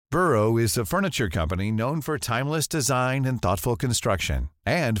Burrow is a furniture company known for timeless design and thoughtful construction,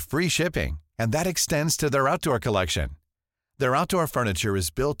 and free shipping, and that extends to their outdoor collection. Their outdoor furniture is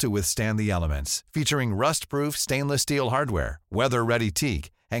built to withstand the elements, featuring rust-proof stainless steel hardware, weather-ready teak,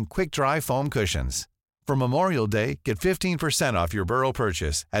 and quick-dry foam cushions. For Memorial Day, get 15% off your Burrow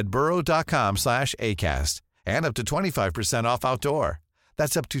purchase at burrow.com/acast, and up to 25% off outdoor.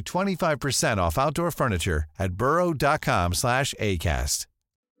 That's up to 25% off outdoor furniture at burrow.com/acast.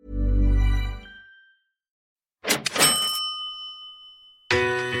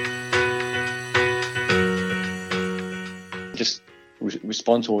 Just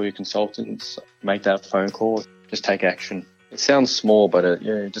respond to all your consultants, make that phone call, just take action. It sounds small, but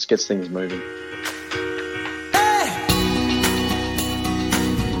it just gets things moving.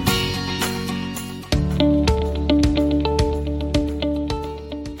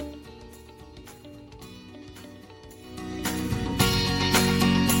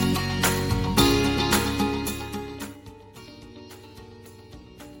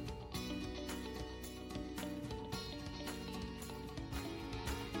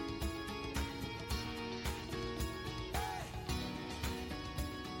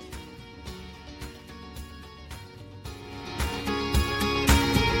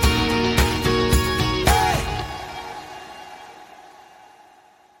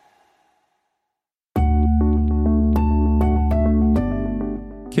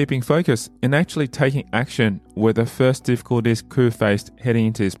 Keeping focus and actually taking action were the first difficulties Khou faced heading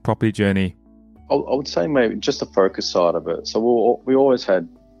into his property journey. I would say maybe just the focus side of it. So we always had,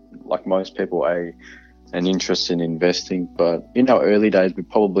 like most people, an interest in investing, but in our early days, we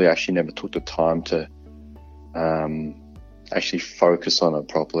probably actually never took the time to actually focus on it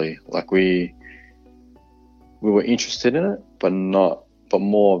properly. Like we were interested in it, but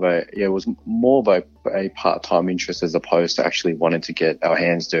more of it was more of a part-time interest as opposed to actually wanting to get our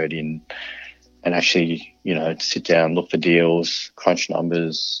hands dirty and actually, sit down, look for deals, crunch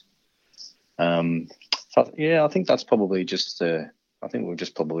numbers. I think that's probably I think we're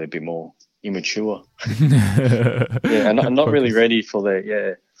just probably a bit more immature. And not really ready for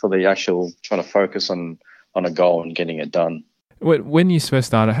the actual trying to focus on a goal and getting it done. When you first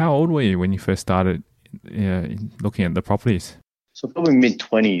started, how old were you when you first started looking at the properties? So probably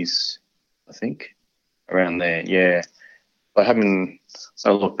mid-20s, I think, around there, yeah. But I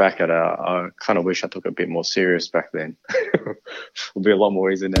look back at it, I kind of wish I took it a bit more serious back then. It would be a lot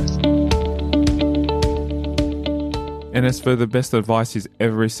more easy now. And as for the best advice he's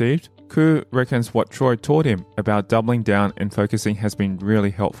ever received, Khou reckons what Troy taught him about doubling down and focusing has been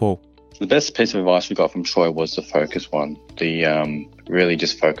really helpful. The best piece of advice we got from Troy was the focus one. The really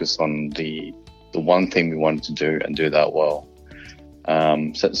just focus on the one thing we wanted to do and do that well.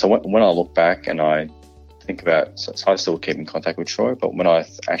 So when I look back and I think about, so I still keep in contact with Troy, but when I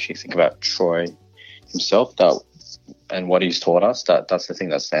actually think about Troy himself and what he's taught us, that's the thing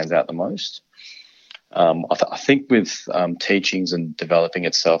that stands out the most. I think with teachings and developing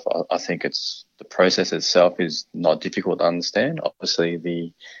itself, I think the process itself is not difficult to understand. Obviously,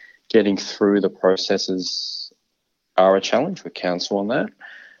 the getting through the processes are a challenge. We counsel on that.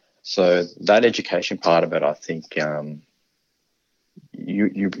 So that education part of it, I think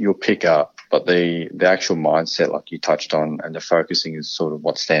you'll pick up, but the actual mindset, like you touched on, and the focusing is sort of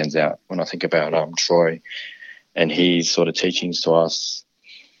what stands out when I think about Troy and his sort of teachings to us.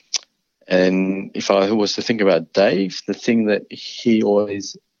 And if I was to think about Dave, the thing that he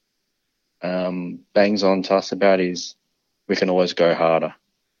always bangs on to us about is we can always go harder.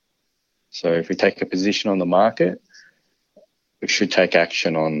 So if we take a position on the market, we should take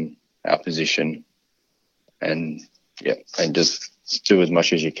action on our position and just do as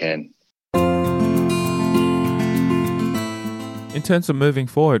much as you can. In terms of moving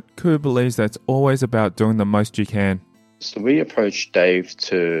forward, Khou believes that it's always about doing the most you can. So we approached Dave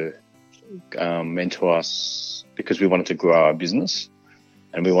to mentor us because we wanted to grow our business,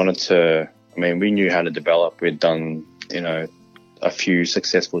 and we we knew how to develop. We'd done, a few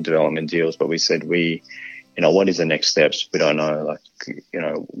successful development deals, but we said what is the next steps? We don't know.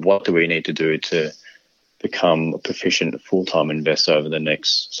 What do we need to do to become a proficient full-time investor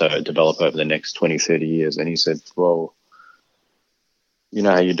develop over the next 20, 30 years? And he said, well, you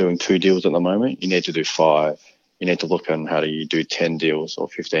know how you're doing 2 deals at the moment? You need to do 5. You need to look on how do you do 10 deals or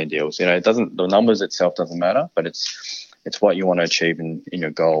 15 deals. The numbers itself doesn't matter, but it's what you want to achieve in your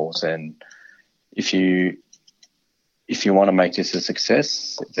goals. And if you want to make this a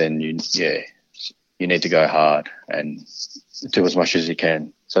success, then you need to go hard and do as much as you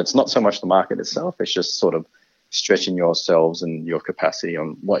can. So it's not so much the market itself, it's just sort of stretching yourselves and your capacity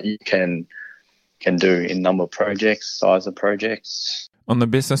on what you can do in number of projects, size of projects. On the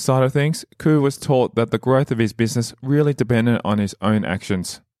business side of things, Khou was taught that the growth of his business really depended on his own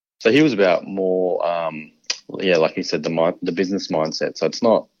actions. So he was about more, like you said, the business mindset. So it's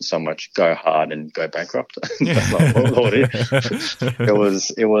not so much go hard and go bankrupt. That's not what it is.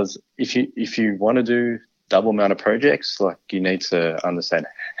 It was if you want to do double amount of projects, like you need to understand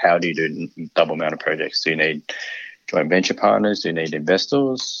how do you do double amount of projects. Do you need joint venture partners? Do you need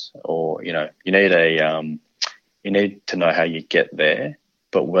investors? Or you need to know how you get there.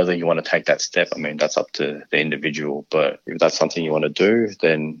 But whether you want to take that step, I mean, that's up to the individual. But if that's something you want to do,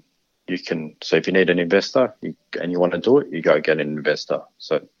 then you can. So if you need an investor and you want to do it, you go get an investor.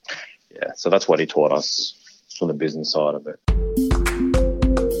 So that's what he taught us from the business side of it.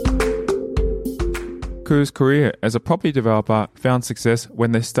 Khou's career as a property developer found success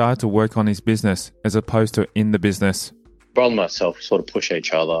when they started to work on his business as opposed to in the business. Brother and myself sort of push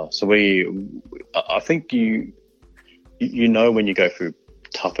each other. So I think you know when you go through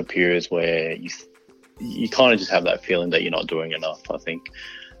tougher periods where you kind of just have that feeling that you're not doing enough, I think.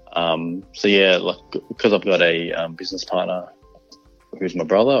 Because I've got a business partner who's my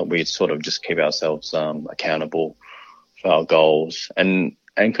brother, we sort of just keep ourselves accountable for our goals. And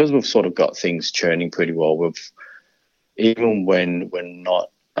because we've sort of got things churning pretty well, even when we're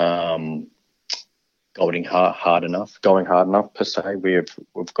not going hard enough per se,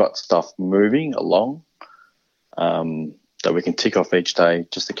 we've got stuff moving along that we can tick off each day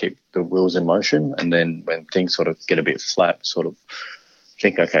just to keep the wheels in motion. And then when things sort of get a bit flat, sort of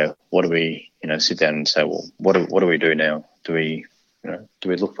think, okay, what do we, sit down and say, well, what do we do now? Do we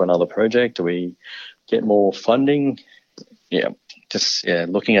look for another project? Do we get more funding?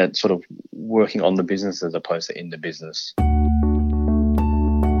 Looking at sort of working on the business as opposed to in the business.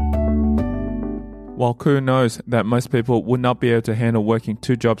 While Khou knows that most people would not be able to handle working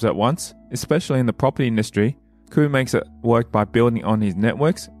two jobs at once, especially in the property industry, Khou makes it work by building on his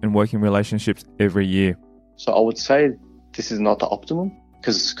networks and working relationships every year. So I would say this is not the optimum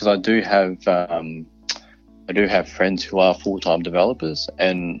because I do have friends who are full-time developers,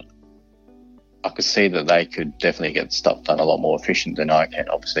 and I could see that they could definitely get stuff done a lot more efficient than I can,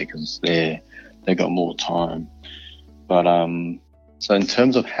 obviously, because they got more time. But so in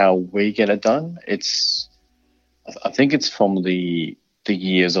terms of how we get it done, I think it's from the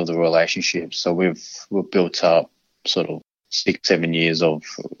years of the relationship. So we've built up sort of 6-7 years of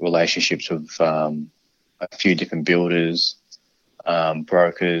relationships with a few different builders,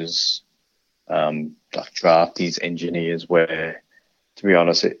 brokers, like drafties, engineers, where, to be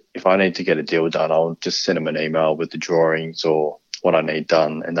honest, if I need to get a deal done, I'll just send them an email with the drawings or what I need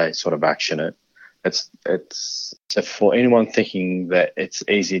done, and they sort of action it. It's for anyone thinking that it's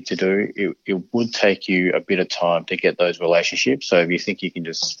easy to do, it would take you a bit of time to get those relationships. So if you think you can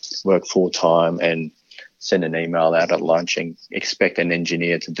just work full time and send an email out at lunch and expect an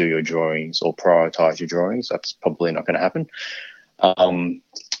engineer to do your drawings or prioritize your drawings, that's probably not going to happen.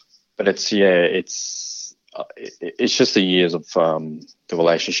 But it's just the years of the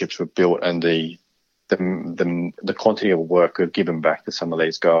relationships we've built and the quantity of work we've given back to some of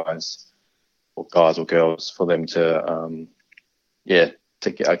these guys or girls for them to get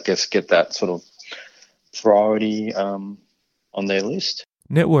that sort of priority on their list.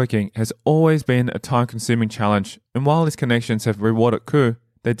 Networking has always been a time-consuming challenge, and while his connections have rewarded Khou,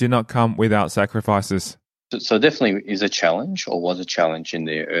 they did not come without sacrifices. So definitely is a challenge, or was a challenge in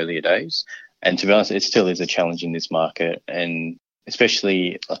the earlier days. And to be honest, it still is a challenge in this market. And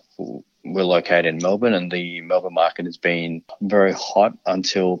especially we're located in Melbourne, and the Melbourne market has been very hot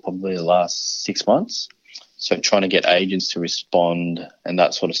until probably the last 6 months. So trying to get agents to respond and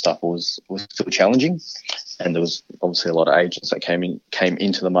that sort of stuff was still challenging. And there was obviously a lot of agents that came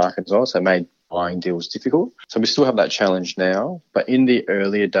into the market as well, so it made buying deals difficult. So we still have that challenge now. But in the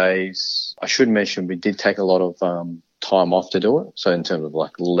earlier days, I should mention we did take a lot of time off to do it. So in terms of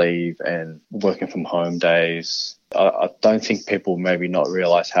like leave and working from home days, I don't think people maybe not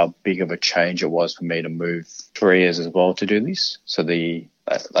realise how big of a change it was for me to move careers as well to do this. So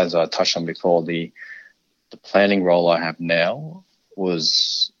as I touched on before, the planning role I have now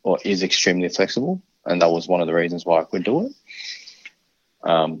is extremely flexible, and that was one of the reasons why I could do it.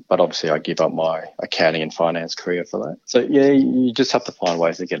 But obviously I give up my accounting and finance career for that. So yeah, you just have to find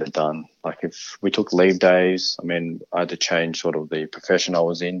ways to get it done. Like if we took leave days, I had to change sort of the profession I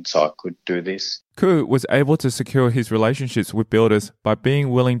was in so I could do this. Khou was able to secure his relationships with builders by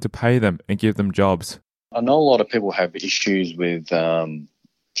being willing to pay them and give them jobs. I know a lot of people have issues with trying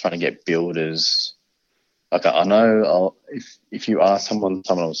to get builders. Like I know if you ask someone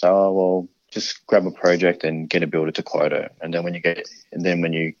will say, oh, well, just grab a project and get a builder to quote it. And then when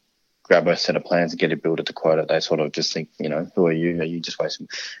you grab a set of plans and get it built at the quota, they sort of just think, who are you? Are you just wasting?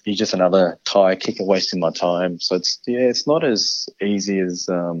 Are you just another tire kicker wasting my time? So it's not as easy as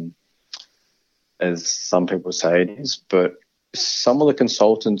some people say it is. But some of the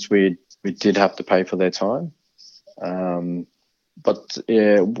consultants we did have to pay for their time. But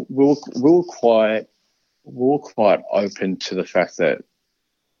yeah, we were quite open to the fact that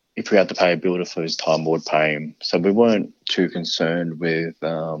if we had to pay a builder for his time, we would pay him. So we weren't too concerned with,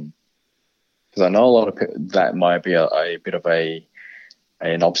 because I know a lot of people, that might be a bit of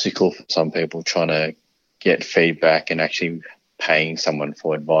an obstacle for some people trying to get feedback and actually paying someone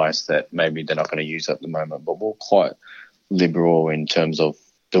for advice that maybe they're not going to use at the moment. But we're quite liberal in terms of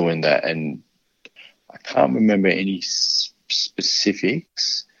doing that. And I can't remember any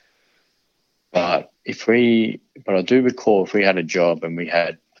specifics, but I do recall if we had a job and we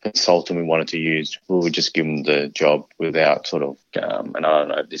had a consultant we wanted to use, we would just give them the job without sort of, and I don't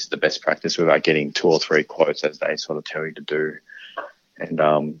know if this is the best practice, without getting 2 or 3 quotes as they sort of tell you to do,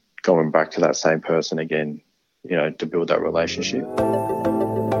 and going back to that same person again, to build that relationship.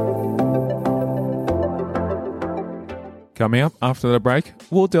 Coming up after the break,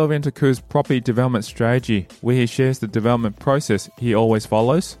 we'll delve into Khou's property development strategy, where he shares the development process he always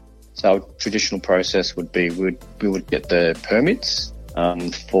follows. So our traditional process would be we would get the permits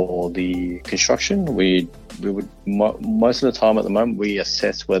for the construction. We would most of the time at the moment we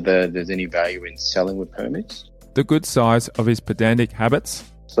assess whether there's any value in selling with permits. The good sides of his pedantic habits.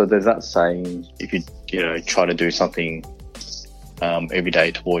 So there's that saying, if you try to do something every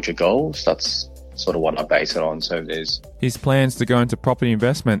day towards your goals, that's sort of what I base it on. So there's his plans to go into property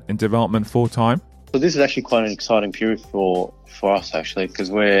investment and development full time. So this is actually quite an exciting period for us actually,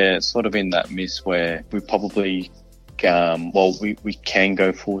 because we're sort of in that midst where we probably we can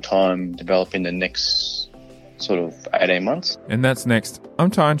go full time develop in the next sort of 18 months. And that's next.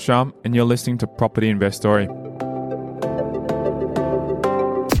 I'm Tyan Shum and you're listening to Property Investory.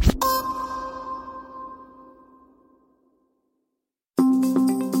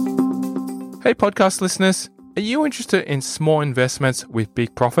 Hey podcast listeners, are you interested in small investments with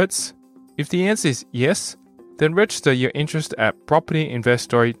big profits? If the answer is yes, then register your interest at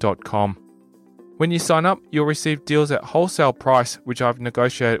propertyinvestory.com. When you sign up, you'll receive deals at wholesale price which I've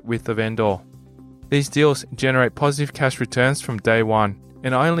negotiated with the vendor. These deals generate positive cash returns from day one,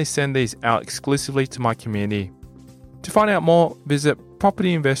 and I only send these out exclusively to my community. To find out more, visit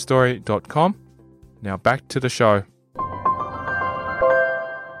propertyinvestory.com. Now back to the show.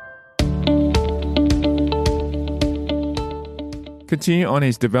 Continue on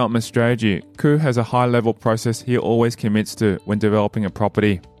his development strategy. Khou has a high-level process he always commits to when developing a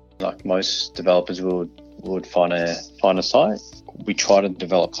property. Like most developers would find a site. We try to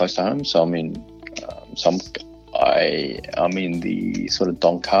develop close to home. So I'm in the sort of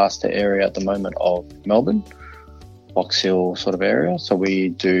Doncaster area at the moment of Melbourne, Box Hill sort of area. So we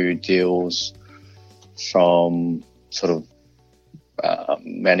do deals from sort of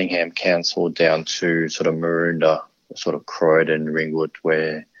Manningham Council down to sort of Maroondah, sort of Croydon, Ringwood,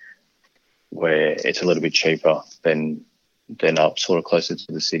 where it's a little bit cheaper than up sort of closer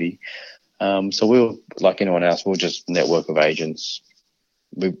to the city. So we'll, like anyone else, we'll just network of agents.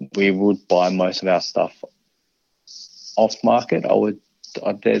 We would buy most of our stuff off market, I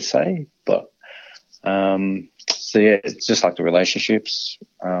dare say, but so yeah, it's just like the relationships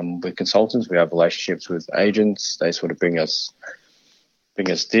with consultants. We have relationships with agents. They sort of bring us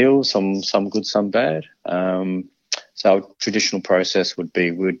deals, some good, some bad. So our traditional process would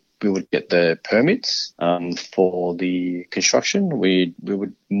be we would get the permits for the construction. We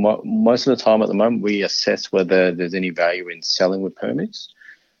would most of the time at the moment we assess whether there's any value in selling with permits,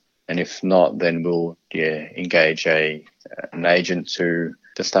 and if not, then we'll engage an agent to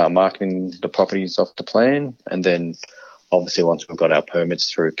start marketing the properties off the plan, and then obviously once we've got our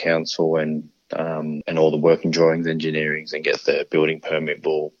permits through council and all the working drawings, engineerings, and get the building permit,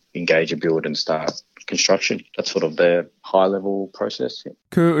 we'll engage a builder and start construction. That's sort of the high-level process. Yeah.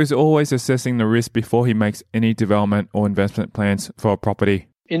 Khou is always assessing the risk before he makes any development or investment plans for a property.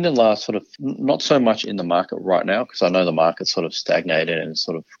 In the last sort of, not so much in the market right now, because I know the market's sort of stagnated and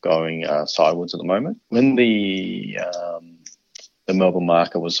sort of going sideways at the moment. When the Melbourne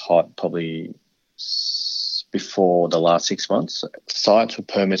market was hot, probably before the last 6 months, sites with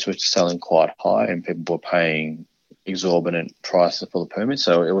permits were selling quite high and people were paying exorbitant prices for the permits.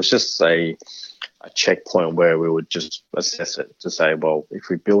 So it was just a checkpoint where we would just assess it to say, well, if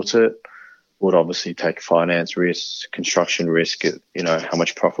we built it, would obviously take finance risk, construction risk, how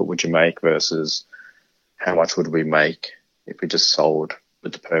much profit would you make versus how much would we make if we just sold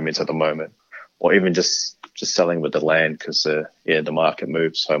with the permits at the moment, or even just selling with the land because the market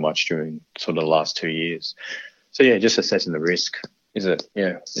moved so much during sort of the last 2 years. So just assessing the risk. Is it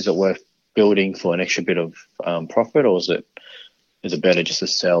worth building for an extra bit of profit, or is it better just to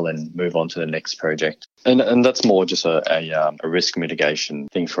sell and move on to the next project? And that's more just a risk mitigation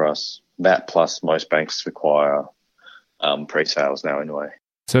thing for us. That plus most banks require pre-sales now anyway.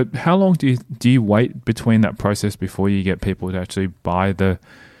 So how long do you wait between that process before you get people to actually buy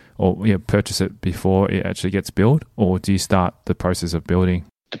purchase it before it actually gets built, or do you start the process of building?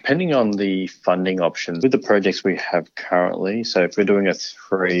 Depending on the funding options with the projects we have currently. So if we're doing a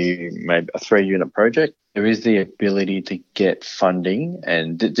 3-unit project, there is the ability to get funding,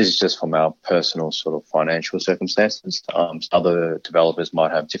 and this is just from our personal sort of financial circumstances. Other developers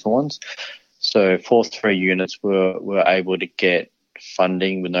might have different ones. So for 3 units, we're able to get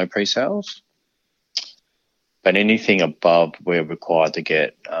funding with no pre-sales. But anything above, we're required to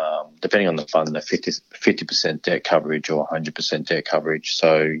get, depending on the fund, the 50% debt coverage or 100% debt coverage.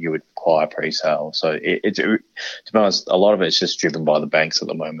 So you would require pre-sale. So to be honest, a lot of it's just driven by the banks at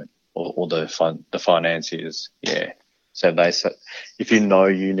the moment, or the financiers. Yeah. So if you know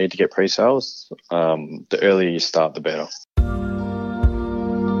you need to get pre-sales, the earlier you start, the better.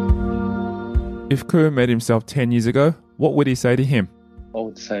 If Khou met himself 10 years ago, what would he say to him? I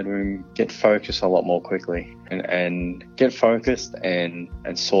would say to him, get focused a lot more quickly and get focused and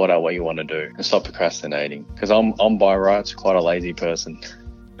sort out what you want to do and stop procrastinating. Because I'm by rights quite a lazy person.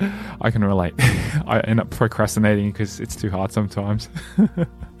 I can relate. I end up procrastinating because it's too hard sometimes.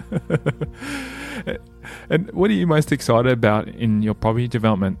 And what are you most excited about in your property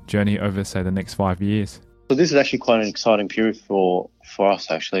development journey over, say, the next 5 years? So this is actually quite an exciting period for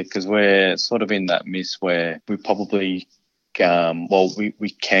us, actually, because we're sort of in that mist where we probably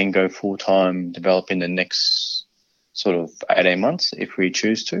we can go full-time developing the next sort of 18 months if we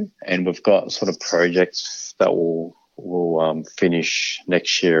choose to. And we've got sort of projects that will finish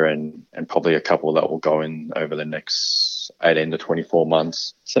next year and probably a couple that will go in over the next 18 to 24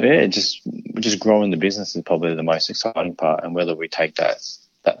 months. So just growing the business is probably the most exciting part. And whether we take that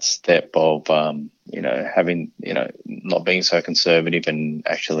step of, having, not being so conservative and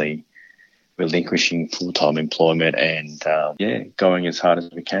actually relinquishing full-time employment and going as hard as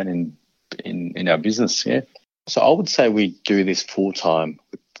we can in our business. So I would say we do this full-time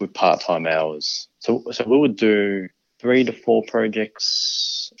with part-time hours. So we would do 3 to 4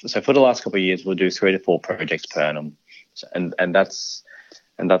 projects. So for the last couple of years, we'll do 3 to 4 projects per annum, and that's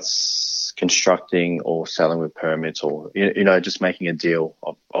constructing or selling with permits, or just making a deal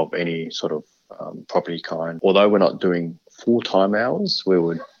of any sort of property kind. Although we're not doing full-time hours, we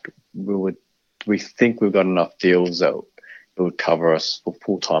think we've got enough deals that it would cover us for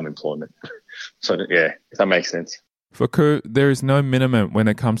full-time employment. So if that makes sense. For Khou, there is no minimum when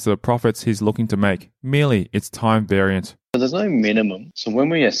it comes to the profits he's looking to make. Merely, it's time variant. So there's no minimum. So when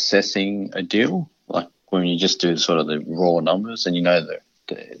we're assessing a deal, like when you just do sort of the raw numbers, and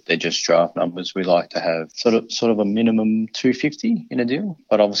they're just draft numbers, we like to have sort of a minimum 250 in a deal.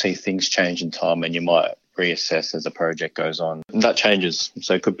 But obviously things change in time, and you might reassess as the project goes on. And that changes.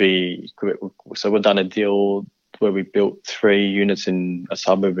 So so we've done a deal where we built 3 units in a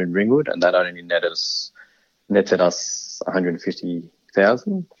suburb in Ringwood, and that only netted us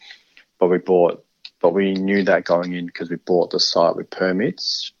 150,000. But we knew that going in because we bought the site with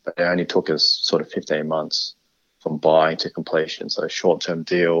permits, but it only took us sort of 15 months from buying to completion. So short-term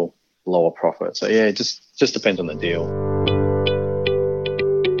deal, lower profit. So it just depends on the deal.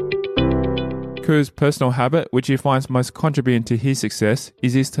 Khou's personal habit, which he finds most contributing to his success,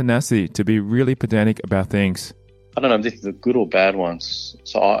 is his tenacity to be really pedantic about things. I don't know if this is a good or bad one.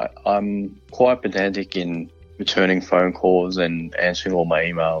 So I'm quite pedantic in returning phone calls and answering all my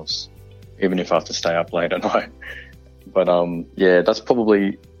emails, even if I have to stay up late at night. But that's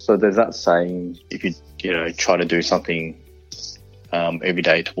probably, so there's that saying, if you try to do something every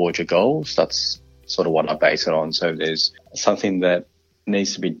day towards your goals, that's sort of what I base it on. So if there's something that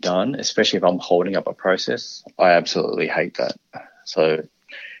needs to be done, especially if I'm holding up a process, I absolutely hate that. So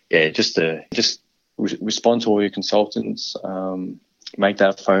just respond to all your consultants, make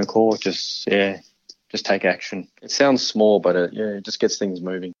that phone call, just take action. It sounds small, but it just gets things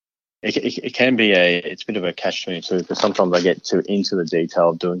moving. It can be it's a bit of a catch-22 because sometimes I get too into the detail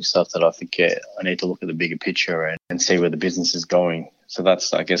of doing stuff that I forget. I need to look at the bigger picture and see where the business is going. So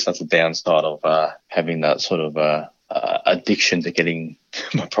I guess that's a downside of having that sort of addiction to getting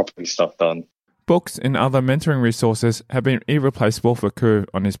my property stuff done. Books and other mentoring resources have been irreplaceable for Khou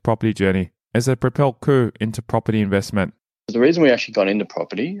on his property journey as they propelled Khou into property investment. The reason we actually got into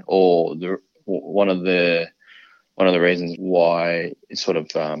property, or one of the one of the reasons why it sort of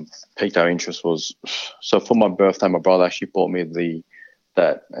piqued our interest was, so for my birthday, my brother actually bought me the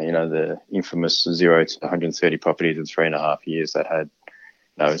infamous 0 to 130 properties in 3.5 years that had,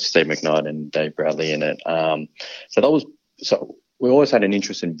 Steve McKnight and Dave Bradley in it. So we always had an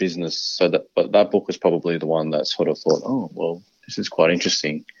interest in business. But that book was probably the one that sort of thought, oh, well, this is quite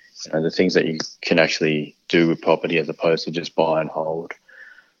interesting. The things that you can actually do with property as opposed to just buy and hold.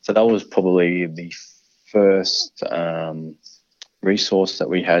 So that was probably the first resource that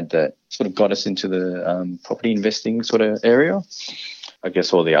we had that sort of got us into the property investing sort of area. I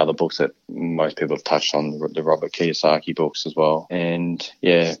guess all the other books that most people have touched on, the Robert Kiyosaki books as well. And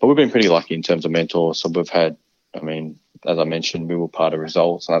but we've been pretty lucky in terms of mentors. So we've had, as I mentioned, we were part of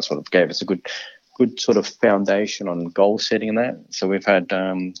results, and that sort of gave us a good sort of foundation on goal setting and that. So we've had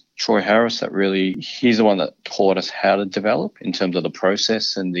Troy Harris he's the one that taught us how to develop in terms of the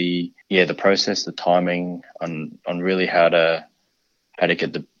process and the process, the timing on really how to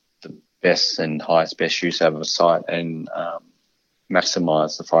get the best and best use out of a site and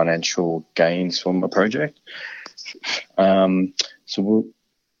maximize the financial gains from a project. So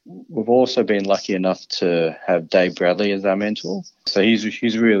we've also been lucky enough to have Dave Bradley as our mentor. So he's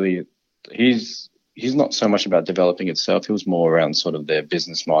not so much about developing itself. He was more around sort of their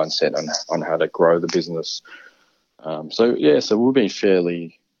business mindset on how to grow the business. So we've been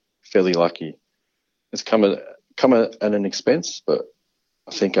fairly lucky. It's come at an expense, but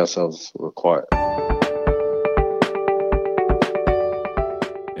I think ourselves were quite.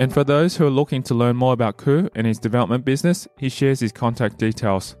 And for those who are looking to learn more about Khou and his development business, he shares his contact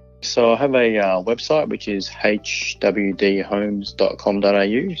details. So I have a website which is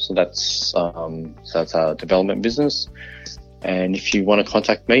hwdhomes.com.au. So that's our development business. And if you want to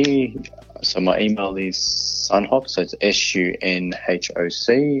contact me, so my email is Sunhoc, so it's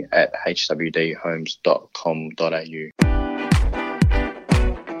SUNHOC at hwdhomes.com.au.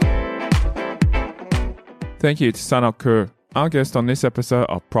 Thank you to Sunhoc Khou, our guest on this episode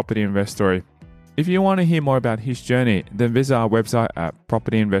of Property Investory. If you want to hear more about his journey, then visit our website at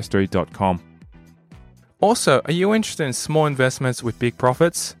propertyinvestory.com. Also, are you interested in small investments with big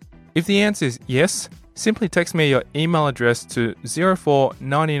profits? If the answer is yes, simply text me your email address to 04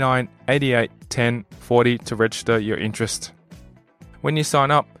 99 88 10 40 to register your interest. When you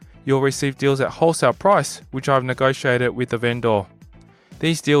sign up, you'll receive deals at wholesale price, which I've negotiated with the vendor.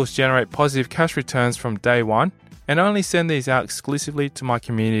 These deals generate positive cash returns from day one, and I only send these out exclusively to my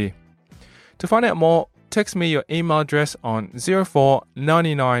community. To find out more, text me your email address on 04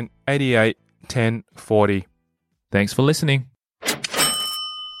 99 88 10 40. Thanks for listening.